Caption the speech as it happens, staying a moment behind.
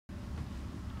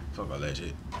fuck all that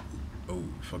shit.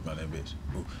 Ooh, fuck on that bitch.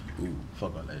 Ooh,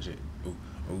 fuck on that shit. Ooh,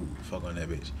 fuck on that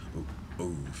bitch.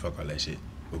 Ooh, fuck all that shit.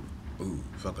 Ooh,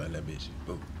 fuck on that bitch.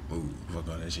 Ooh, fuck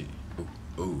on that shit. Ooh,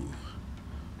 ooh,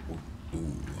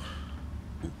 ooh,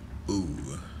 ooh,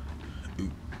 ooh,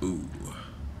 ooh, ooh,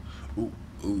 ooh, ooh,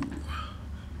 ooh,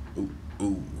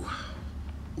 ooh,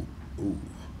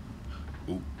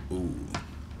 ooh, ooh,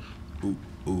 ooh,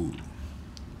 ooh.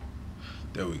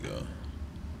 There we go.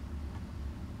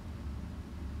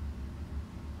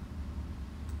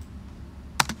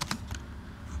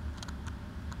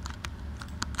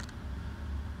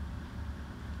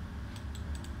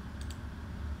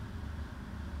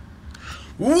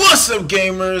 What's up,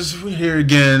 gamers? We're here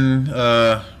again.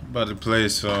 About to play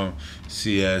some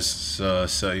CS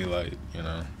Cellulite, you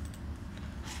know.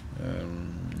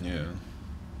 Yeah.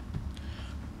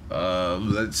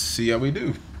 Let's see how we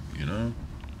do, you know.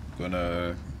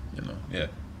 Gonna, you know, yeah.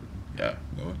 Go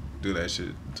do that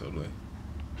shit totally.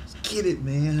 Let's get it,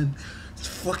 man. Let's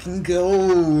fucking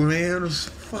go, man. Let's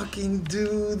fucking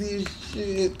do this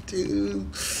shit, dude.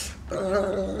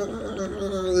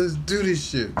 Let's do this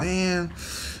shit, man.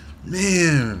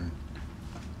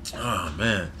 Oh,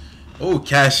 man. Oh,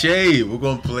 Cache. We're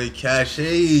gonna play Cache.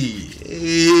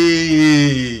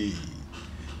 Hey.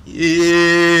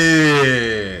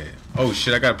 Yeah. Oh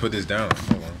shit, I gotta put this down.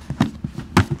 Hold on.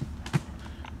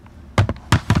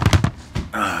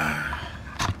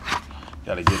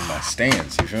 Gotta get in my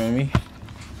stance, you feel me?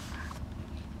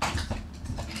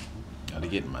 Gotta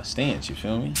get in my stance, you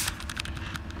feel me?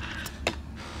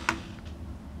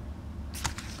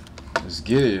 Let's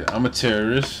get it. I'm a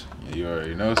terrorist. You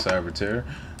already know, cyber terror.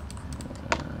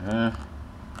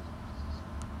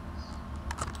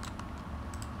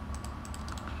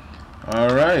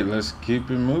 Alright, let's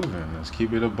keep it moving. Let's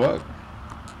keep it a buck.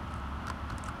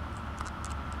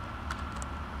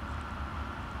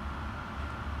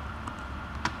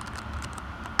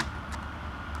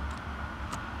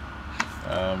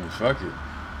 Fuck it.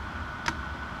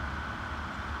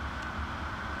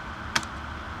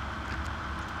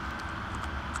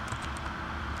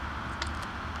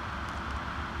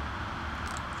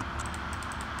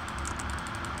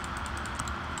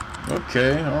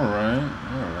 Okay, alright.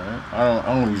 I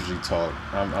don't usually talk.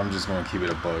 I'm just gonna keep it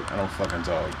a bug. I don't fucking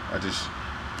talk.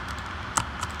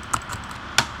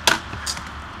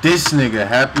 This nigga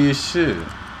happy as shit.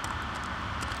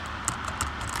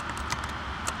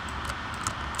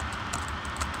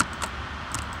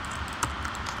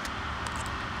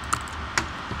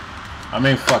 I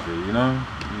mean, fuck it, you know?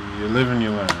 You live and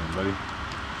you learn, buddy.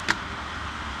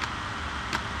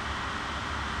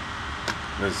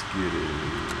 Let's get it.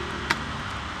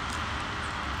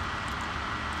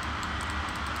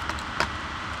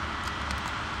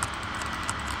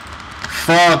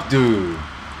 Fuck, dude.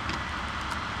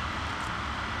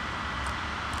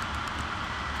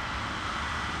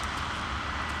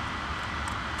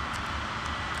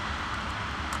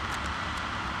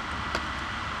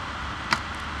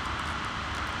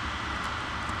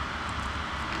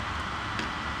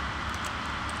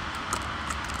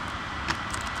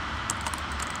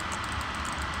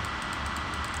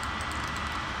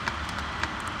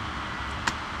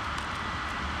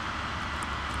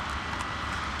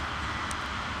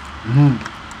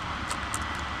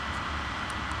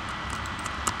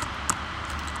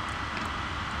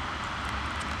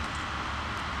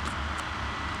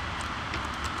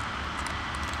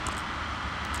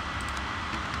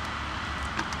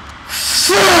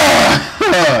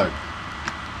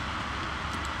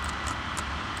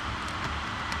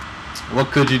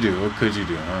 What could you do? What could you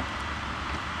do, huh?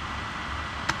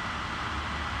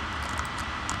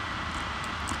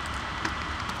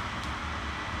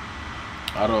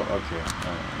 I don't. Okay.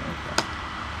 Okay.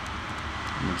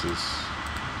 Let me just.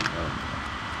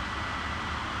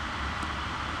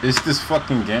 It's this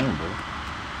fucking game, bro.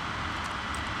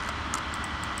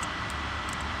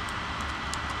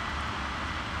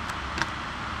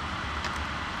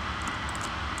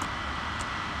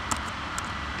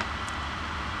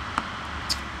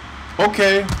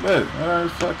 Okay, but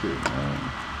alright, fuck it.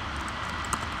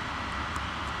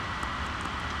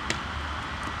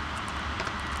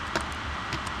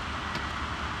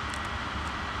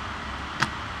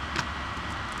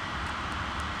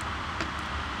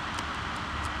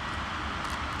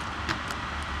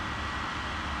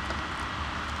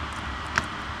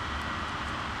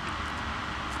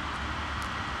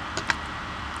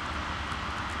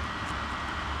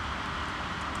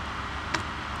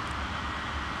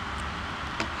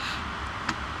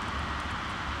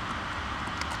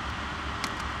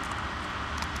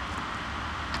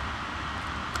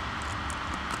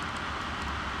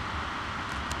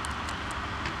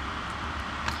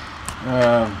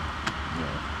 Yeah.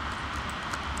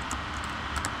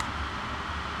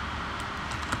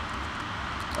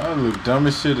 I would look dumb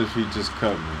as shit if he just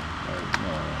cut me. Like,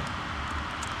 no,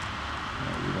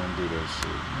 we don't do that shit,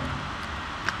 man.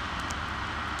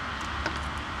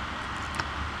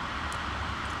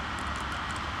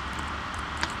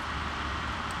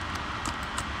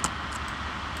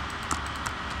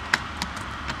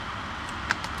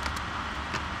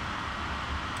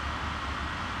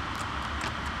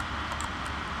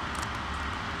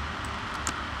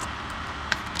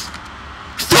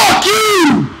 Fuck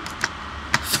you!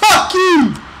 Fuck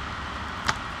you!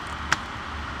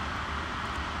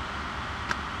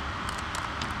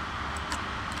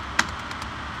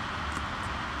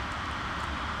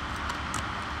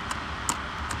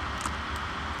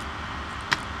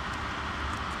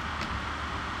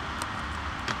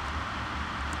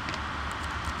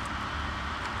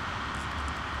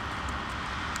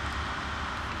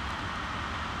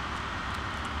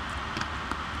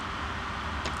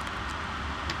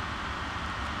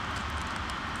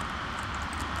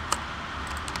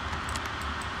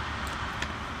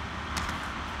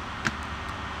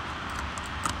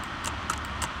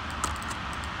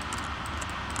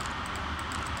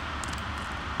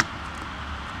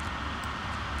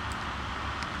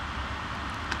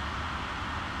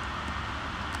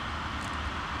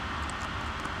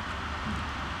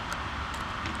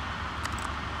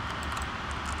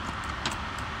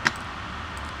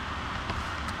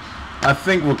 I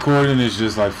think recording is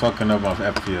just like fucking up my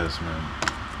FPS, man.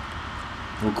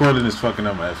 Recording is fucking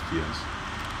up my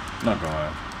FPS. Not gonna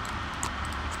lie.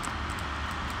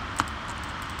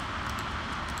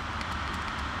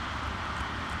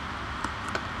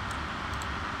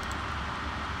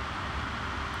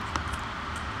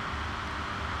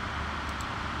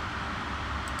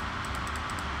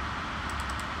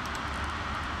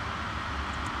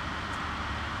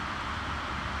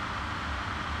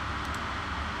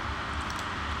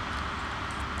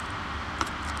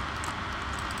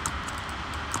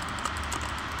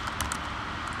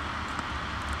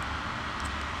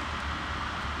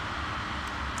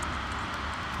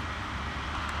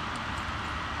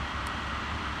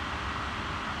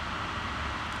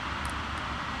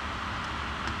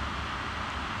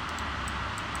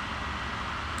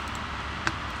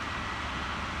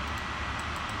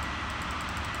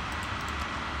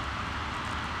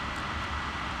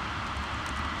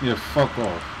 Yeah, fuck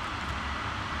off.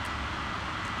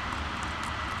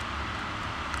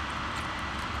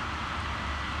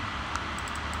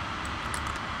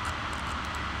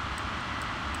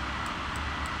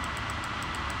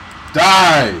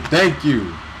 Die! Thank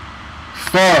you!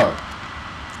 Fuck!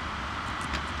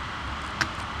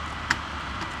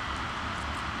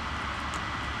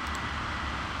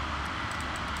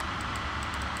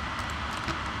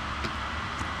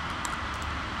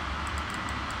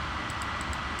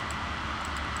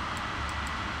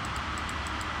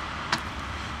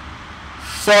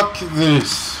 Fuck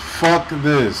this. Fuck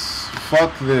this.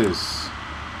 Fuck this.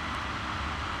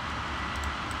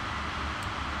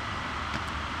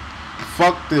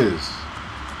 Fuck this.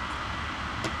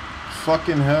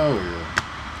 Fucking hell yeah.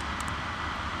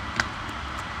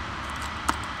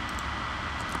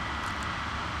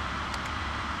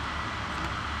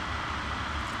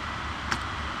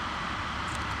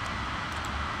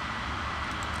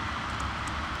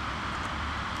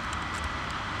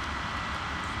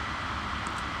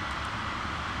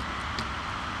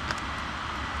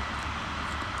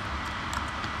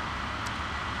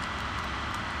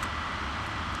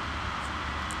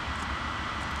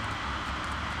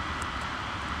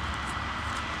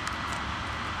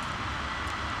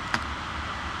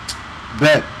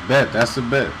 Bet, that's a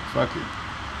bet. Fuck it.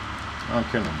 I don't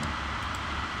care no more.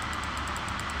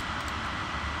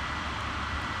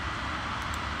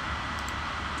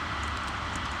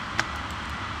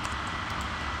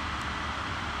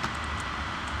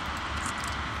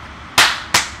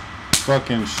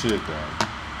 Fucking shit, dog.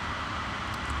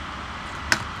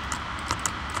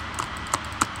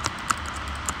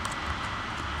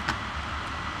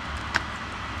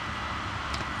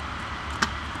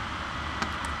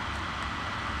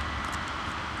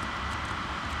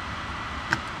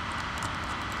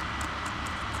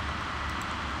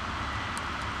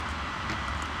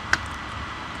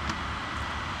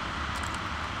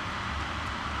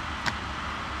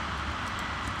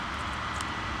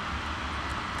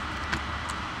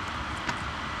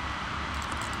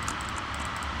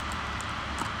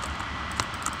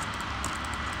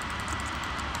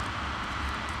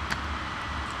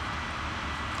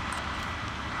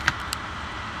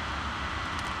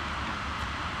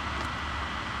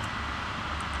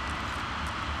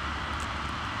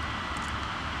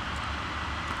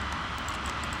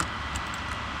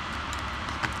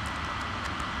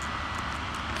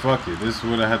 Fuck it. This is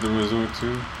what I had to resort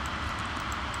to.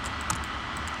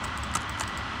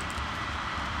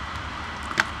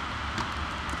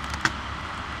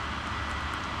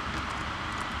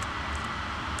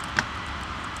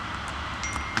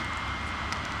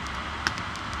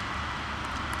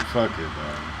 Fuck it,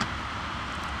 dog.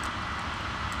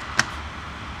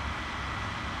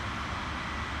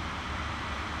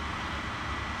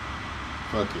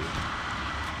 Fuck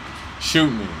it. Shoot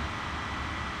me.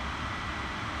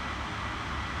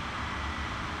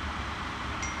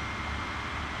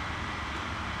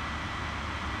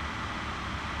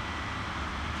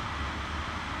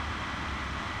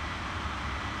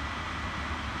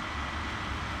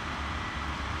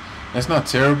 That's not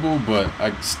terrible, but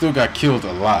I still got killed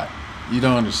a lot. You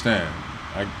don't understand.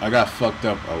 I got fucked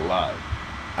up a lot.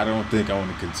 I don't think I want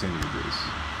to continue this.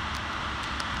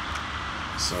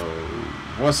 So,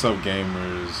 what's up,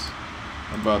 gamers?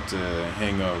 I'm about to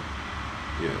hang up.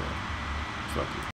 Yeah, fuck it.